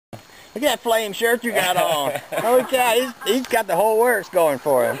Look at that flame shirt you got on. Holy cow, he's got the whole works going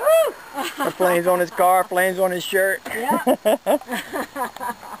for him. The flames on his car, flames on his shirt. Yeah.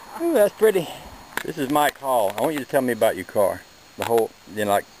 Ooh, that's pretty. This is Mike Hall. I want you to tell me about your car. The whole, you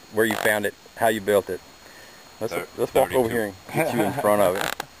know, like where you found it, how you built it. Let's walk over here and get you in front of it.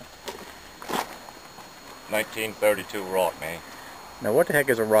 1932 Rockne. Now what the heck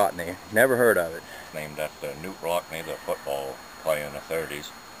is a Rockne? Never heard of it. Named after Newt Rockne, the football player in the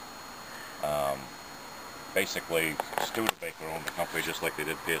 30s. Basically, Studebaker owned the company just like they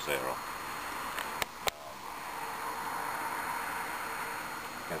did Pierce Arrow.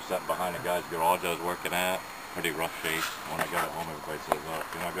 I was sitting behind the guy's garage I was working at, pretty rough shape. When I got it home, everybody says, "Oh,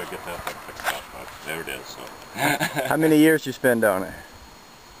 you're not going to get that thing fixed up," but there it is. So. How many years you spend on it?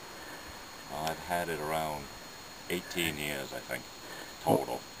 I've had it around 18 years, I think,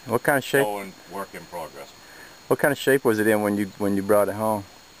 total. What kind of shape? Still in work in progress. What kind of shape was it in when you brought it home?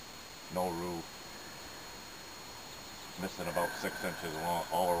 No roof. Missing about 6 inches long.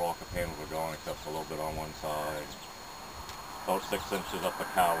 All the rocker panels were gone except a little bit on one side. About 6 inches up the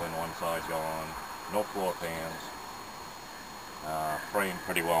cowling, one side gone. No floor pans. Frame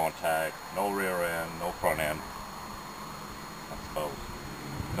pretty well intact. No rear end, no front end. I suppose.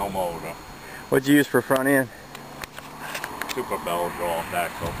 No motor. What'd you use for front end? Super bell draw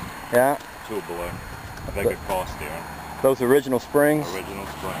axle. Yeah. Tubular. Bigger cross steering. Those original springs? Original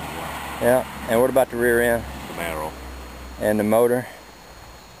springs, yeah. Yeah. And what about the rear end? Camaro. And the motor?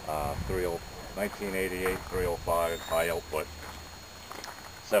 1988 305 high output.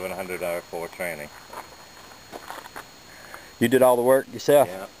 700 R4 training. You did all the work yourself?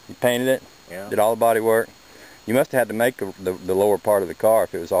 Yeah. You painted it? Yeah. Did all the body work? You must have had to make the lower part of the car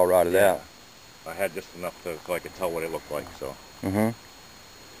if it was all rotted out. I had just enough so I could tell what it looked like, so.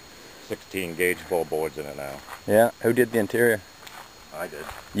 16 gauge floorboards in it now. Yeah. Who did the interior? I did.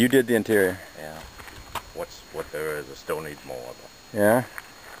 You did the interior? Yeah. What there is, it still needs more of it. Yeah.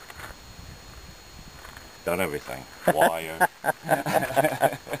 Done everything. Wire.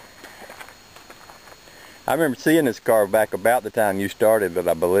 I remember seeing this car back about the time you started it,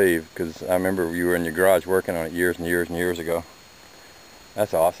 I believe, because I remember you were in your garage working on it years and years and years ago.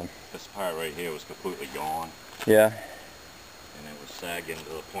 That's awesome. This part right here was completely gone. Yeah. And it was sagging to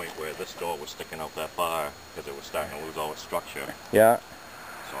the point where this door was sticking out that far because it was starting to lose all its structure. Yeah.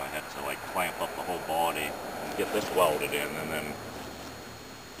 So I had to like clamp up the whole body and get this welded in and then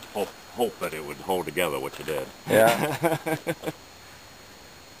hope that it would hold together, which it did. Yeah.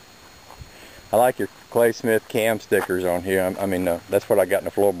 I like your Clay Smith cam stickers on here. I mean, that's what I got in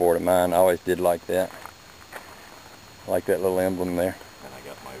the floorboard of mine. I always did like that. I like that little emblem there. And I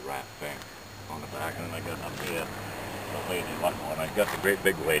got my wrap thing on the back, and then I got up here the Lady Luck one. I got the great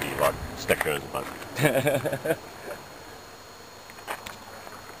big Lady Luck stickers, but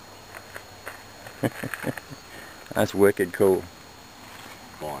that's wicked cool.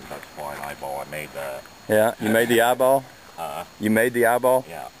 Born Dutch Flying Eyeball, I made that. Yeah, you made the eyeball? You made the eyeball?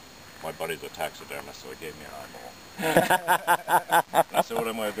 Yeah. My buddy's a taxidermist, so he gave me an eyeball. I said, what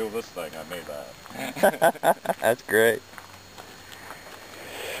am I going to do with this thing? I made that. That's great.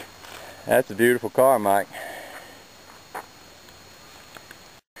 That's a beautiful car, Mike. I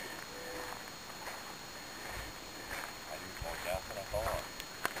used more gas than I thought.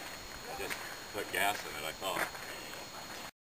 I just put gas in it, I thought.